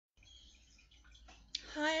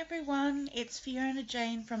Hi everyone, it's Fiona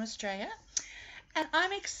Jane from Australia, and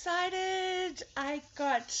I'm excited. I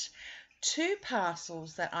got two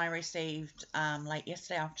parcels that I received late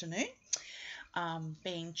yesterday afternoon,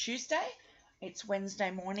 being Tuesday. It's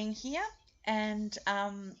Wednesday morning here, and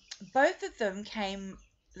both of them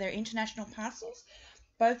they're international parcels.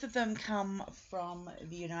 Both of them come from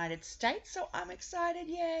the United States, so I'm excited,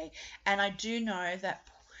 yay! And I do know that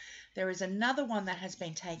there is another one that has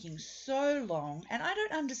been taking so long, and I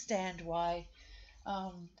don't understand why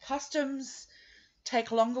customs take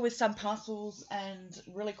longer with some parcels and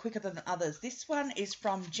really quicker than others. This one is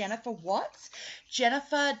from Jennifer Watts.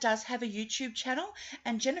 Jennifer does have a YouTube channel,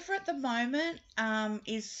 and Jennifer at the moment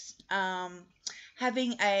is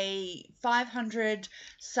having a 500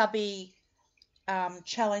 subby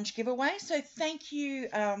challenge giveaway. So thank you,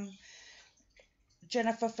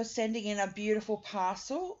 Jennifer, for sending in a beautiful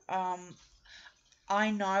parcel. I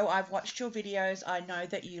know I've watched your videos. I know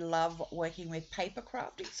that you love working with paper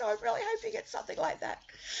crafting, so I'm really hoping it's something like that.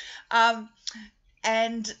 Um,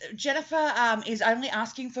 and Jennifer is only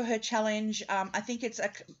asking for her challenge. I think it's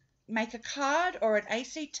make a card or an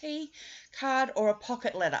ACT card or a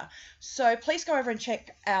pocket letter. So please go over and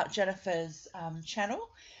check out Jennifer's channel.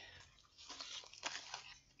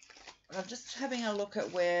 I'm just having a look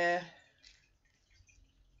at where.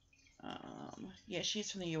 Yeah,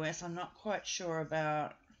 she's from the US. I'm not quite sure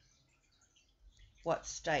about what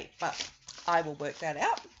state, but I will work that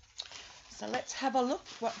out. So let's have a look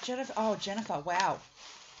what Jennifer, oh, Jennifer, wow.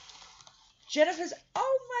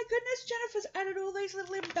 Oh my goodness, Jennifer's added all these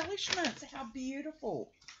little embellishments. How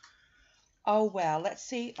beautiful. Oh, wow. Let's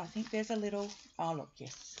see. I think there's a little, oh, look,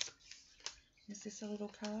 yes. Is this a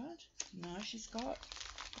little card? No, let's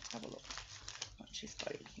have a look what she's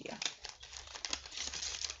got in here.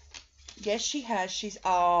 Yes, she has.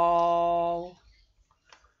 Oh,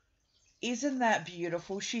 isn't that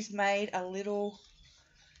beautiful? She's made a little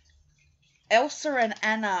Elsa and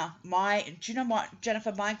Anna. Do you know what,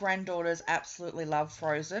 Jennifer? My granddaughters absolutely love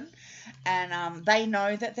Frozen, and they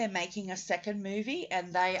know that they're making a second movie,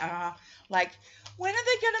 and they are like, when are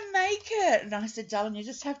they going to make it? And I said, darling, you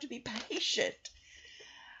just have to be patient.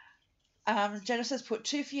 Jennifer says, put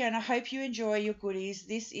to Fiona, hope you enjoy your goodies.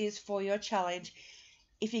 This is for your challenge.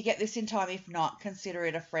 If you get this in time, if not, consider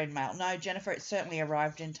it a friend mail. No, Jennifer, it certainly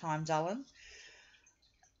arrived in time, darling.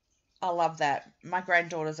 I love that. My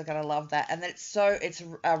granddaughters are going to love that. And it's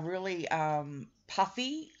a really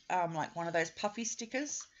puffy, like one of those puffy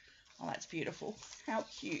stickers. Oh, that's beautiful. How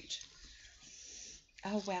cute.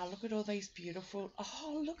 Oh, wow. Look at all these beautiful.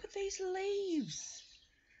 Oh, look at these leaves.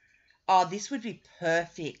 Oh, this would be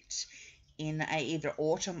perfect in either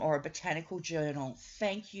autumn or a botanical journal.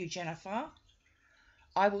 Thank you, Jennifer.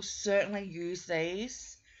 I will certainly use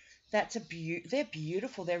these. They're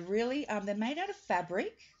beautiful. They're really, they're made out of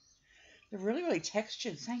fabric. They're really, really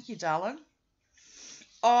textured. Thank you, darling.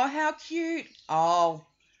 Oh, how cute. Oh,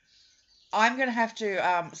 I'm going to have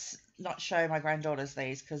to not show my granddaughters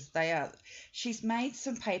these because she's made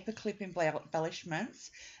some paperclip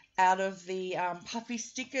embellishments out of the puffy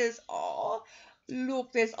stickers. Oh,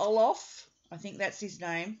 look, there's Olaf. I think that's his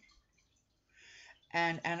name.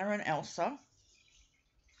 And Anna and Elsa.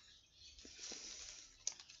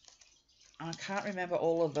 I can't remember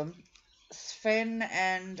all of them. Sven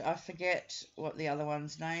and I forget what the other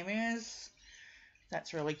one's name is.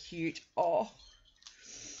 That's really cute. Oh,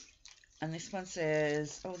 and this one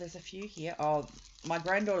says, oh, there's a few here. Oh, my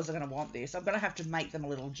granddaughters are going to want this. I'm going to have to make them a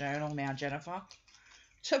little journal now, Jennifer,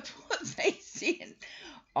 to put these in.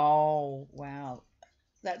 Oh, wow.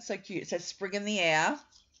 That's so cute. It says spring in the air.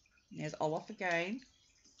 There's Olaf again.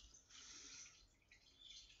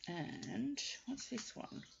 And what's this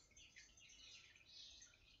one?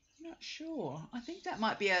 Not sure. I think that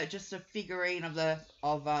might be just a figurine of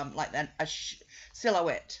like a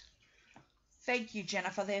silhouette. Thank you,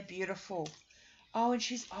 Jennifer. They're beautiful. Oh,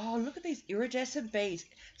 and look at these iridescent beads.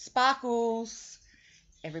 Sparkles.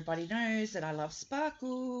 Everybody knows that I love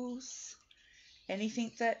sparkles.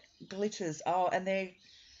 Anything that glitters. Oh, and they're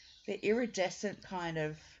iridescent kind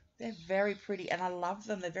of. They're very pretty, and I love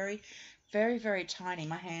them. They're very, very, very tiny.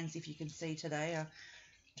 My hands, if you can see today,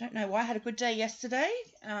 don't know why. I had a good day yesterday,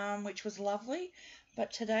 which was lovely.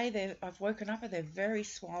 But today I've woken up and they're very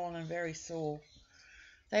swollen and very sore.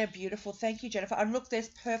 They are beautiful. Thank you, Jennifer. And look, there's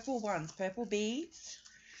purple ones, purple beads.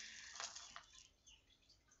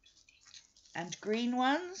 And green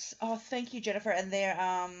ones. Oh, thank you, Jennifer. And they're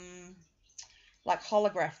like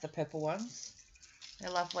holograph, the purple ones. They're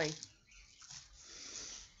lovely.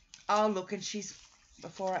 Oh, look, and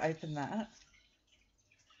before I open that.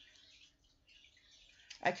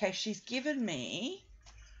 Okay, she's given me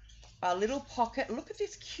a little pocket. Look at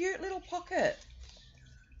this cute little pocket.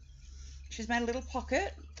 She's made a little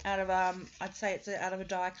pocket out of, I'd say it's out of a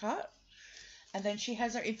die cut. And then she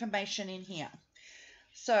has her information in here.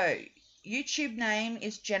 So, YouTube name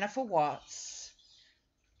is Jennifer Watts.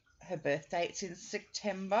 Her birth date's in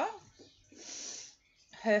September.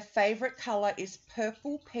 Her favorite color is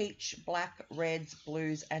purple, peach, black, reds,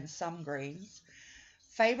 blues, and some greens.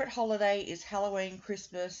 Favorite holiday is Halloween,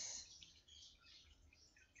 Christmas.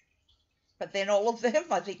 But then all of them,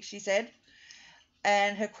 I think she said.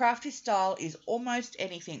 And her crafty style is almost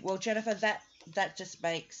anything. Well, Jennifer, that just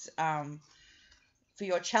makes, for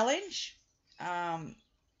your challenge,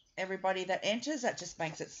 everybody that enters, that just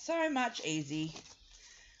makes it so much easy.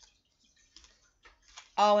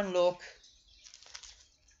 Oh, and look,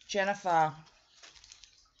 Jennifer,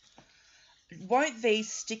 won't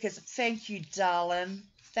these stickers, thank you, darling.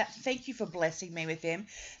 Thank you for blessing me with them.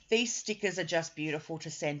 These stickers are just beautiful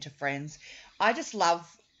to send to friends. I just love,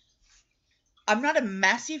 I'm not a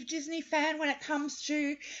massive Disney fan when it comes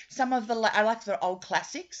to some of the, I like the old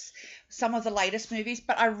classics, some of the latest movies,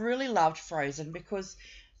 but I really loved Frozen because,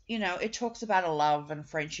 you know, it talks about a love and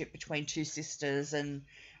friendship between two sisters and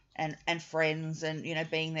friends and, you know,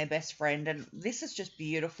 being their best friend. And this is just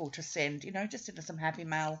beautiful to send, you know, just into some happy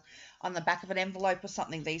mail on the back of an envelope or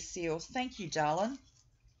something, these seals. Thank you, darling.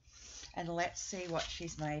 And let's see what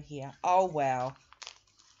she's made here. Oh, wow.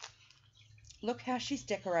 Look how she's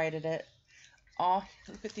decorated it. Oh,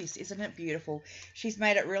 look at this. Isn't it beautiful? She's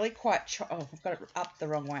made it really quite... oh, I've got it up the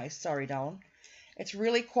wrong way. Sorry, darling. It's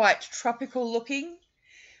really quite tropical looking.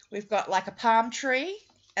 We've got like a palm tree.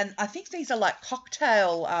 And I think these are like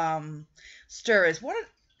cocktail stirrers. What an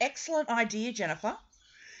excellent idea, Jennifer.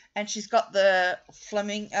 And she's got the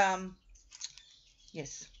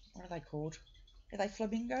yes, what are they called? Are they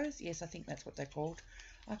flamingos? Yes, I think that's what they're called.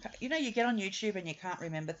 Okay. You know, you get on YouTube and you can't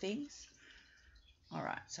remember things. All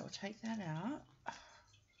right, so we'll take that out.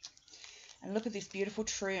 And look at this beautiful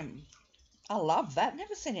trim. I love that.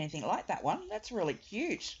 Never seen anything like that one. That's really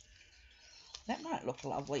cute. That might look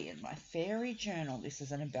lovely in my fairy journal. This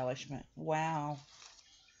is an embellishment. Wow.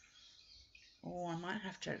 Oh, I might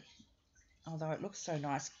have to, although it looks so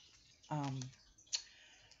nice,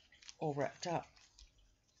 all wrapped up.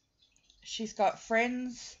 She's got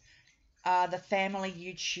friends, the family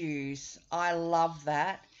you choose. I love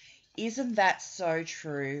that. Isn't that so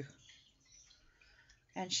true?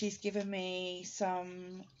 And she's given me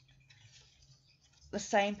the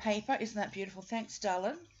same paper. Isn't that beautiful? Thanks,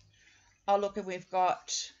 darling. Oh, look, and we've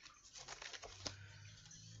got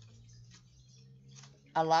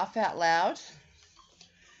a laugh out loud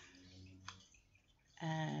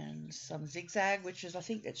and some zigzag, which is, I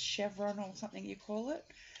think it's chevron or something you call it.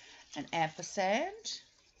 An ampersand.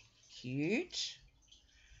 Cute.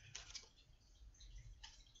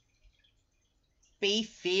 Be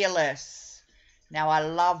fearless. Now, I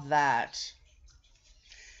love that.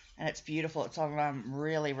 And it's beautiful. It's on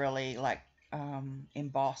really, really like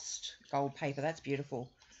embossed gold paper. That's beautiful.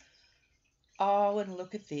 Oh, and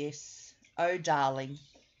look at this. Oh, darling,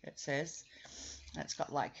 it says. And it's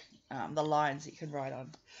got like the lines that you can write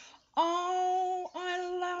on. Oh,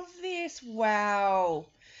 I love this. Wow.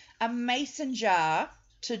 A mason jar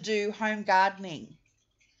to do home gardening.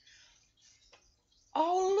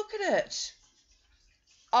 Oh, look at it.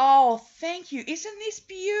 Oh, thank you. Isn't this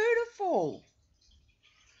beautiful?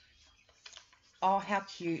 Oh, how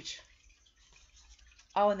cute.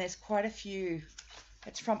 Oh, and there's quite a few.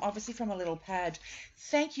 It's obviously from a little pad.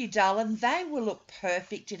 Thank you, darling. They will look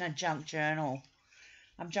perfect in a junk journal.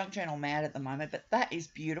 I'm junk journal mad at the moment, but that is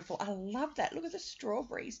beautiful. I love that. Look at the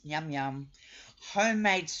strawberries. Yum, yum.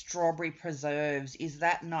 Homemade strawberry preserves. Is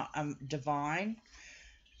that not divine?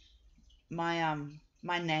 My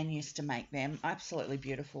nan used to make them. Absolutely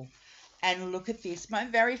beautiful. And look at this. My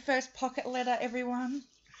very first pocket letter, everyone.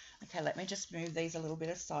 Okay, let me just move these a little bit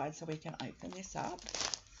aside so we can open this up.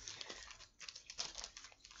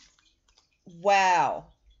 Wow.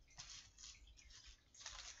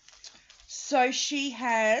 So she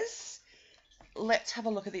has, let's have a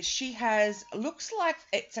look at this. She has, looks like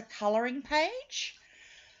it's a colouring page.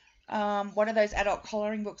 One of those adult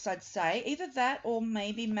colouring books, I'd say. Either that or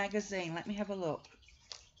maybe magazine. Let me have a look.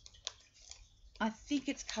 I think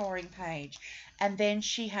it's colouring page. And then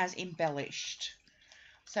she has embellished.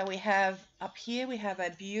 So we have, up here, we have a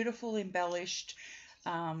beautiful embellished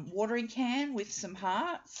watering can with some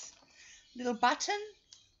hearts. Little button.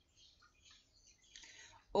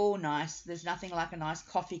 Oh, nice. There's nothing like a nice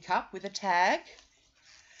coffee cup with a tag.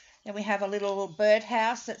 Then we have a little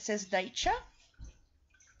birdhouse that says nature.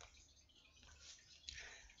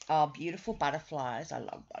 Oh, beautiful butterflies. I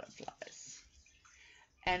love butterflies.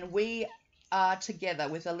 and we are together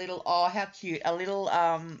with a little, oh, how cute, a little,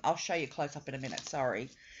 I'll show you close up in a minute, sorry.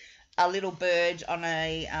 A little bird on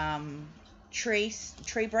a tree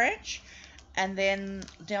branch, and then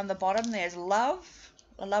down the bottom there's love,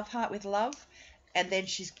 a love heart with love, and then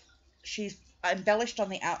she's embellished on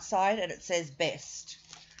the outside, and it says best.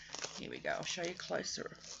 Here we go. I'll show you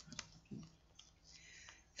closer.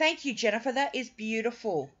 Thank you, Jennifer. That is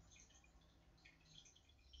beautiful.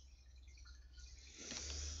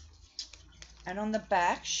 And on the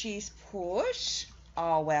back, she's put,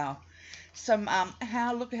 oh wow, some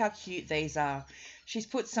look at how cute these are. She's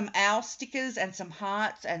put some owl stickers and some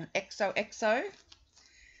hearts and XOXO.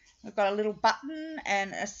 We've got a little button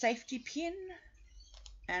and a safety pin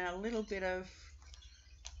and a little bit of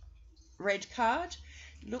red card.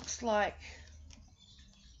 Looks like,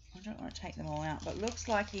 I don't want to take them all out, but looks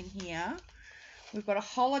like in here we've got a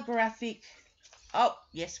holographic, oh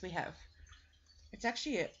yes we have. It's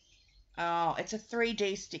actually it's a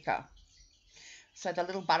 3D sticker. So the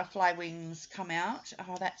little butterfly wings come out.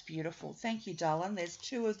 Oh, that's beautiful. Thank you, darling. There's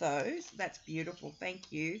 2 of those. That's beautiful.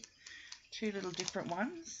 Thank you. 2 little different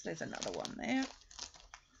ones. There's another one there.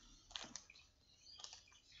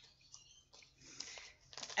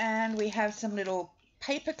 And we have some little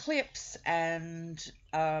paper clips and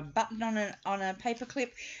a button on a paper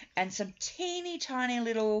clip and some teeny tiny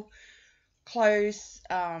little clothes,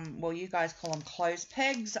 well, you guys call them clothes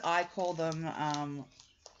pegs. I call them,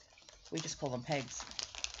 we just call them pegs.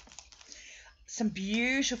 Some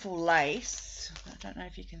beautiful lace. I don't know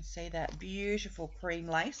if you can see that. Beautiful cream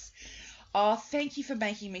lace. Oh, thank you for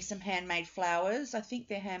making me some handmade flowers. I think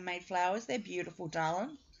they're handmade flowers. They're beautiful,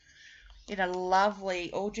 darling. In a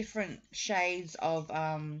lovely, all different shades of,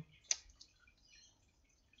 kind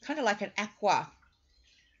of like an aqua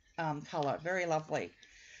colour. Very lovely.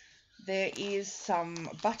 There is some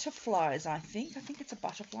butterflies, I think. I think it's a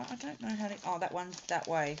butterfly. I don't know how to... Oh, that one's that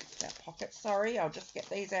way. That pocket. Sorry, I'll just get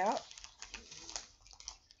these out.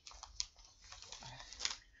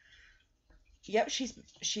 Yep,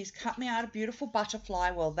 she's cut me out a beautiful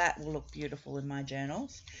butterfly. Well, that will look beautiful in my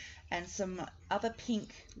journals. And some other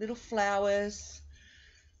pink little flowers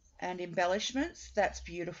and embellishments. That's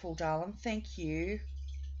beautiful, darling. Thank you.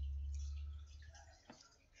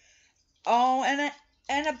 Oh,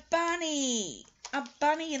 and a bunny. A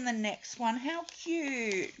bunny in the next one. How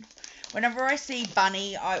cute. Whenever I see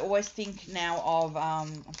bunny, I always think now of,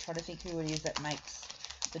 I'm trying to think who it is that makes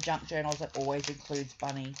the junk journals that always includes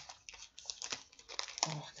bunny.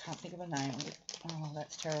 Oh, I can't think of a name. Oh,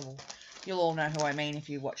 that's terrible. You'll all know who I mean if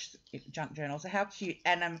you watch junk journals. How cute.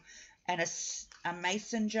 And a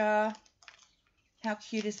mason jar. How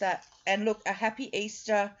cute is that? And look, a happy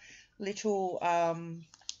Easter little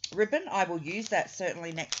ribbon. I will use that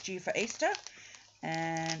certainly next year for Easter.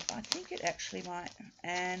 And I think it actually might.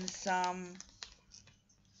 And some,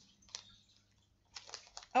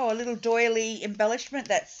 oh, a little doily embellishment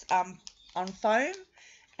that's on foam.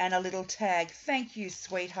 And a little tag. Thank you,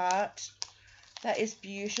 sweetheart. That is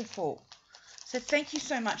beautiful. So thank you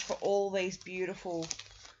so much for all these beautiful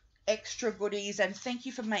extra goodies. And thank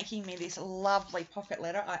you for making me this lovely pocket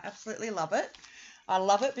letter. I absolutely love it. I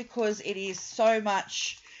love it because it is so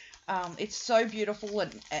much... it's so beautiful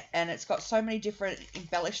and it's got so many different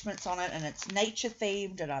embellishments on it. And it's nature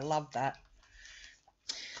themed. And I love that.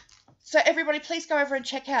 So everybody, please go over and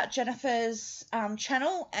check out Jennifer's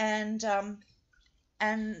channel and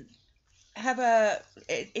have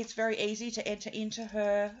it's very easy to enter into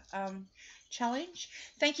her challenge.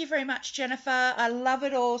 Thank you very much, Jennifer. I love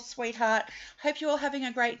it all, sweetheart. Hope you're all having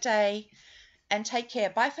a great day and take care.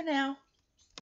 Bye for now.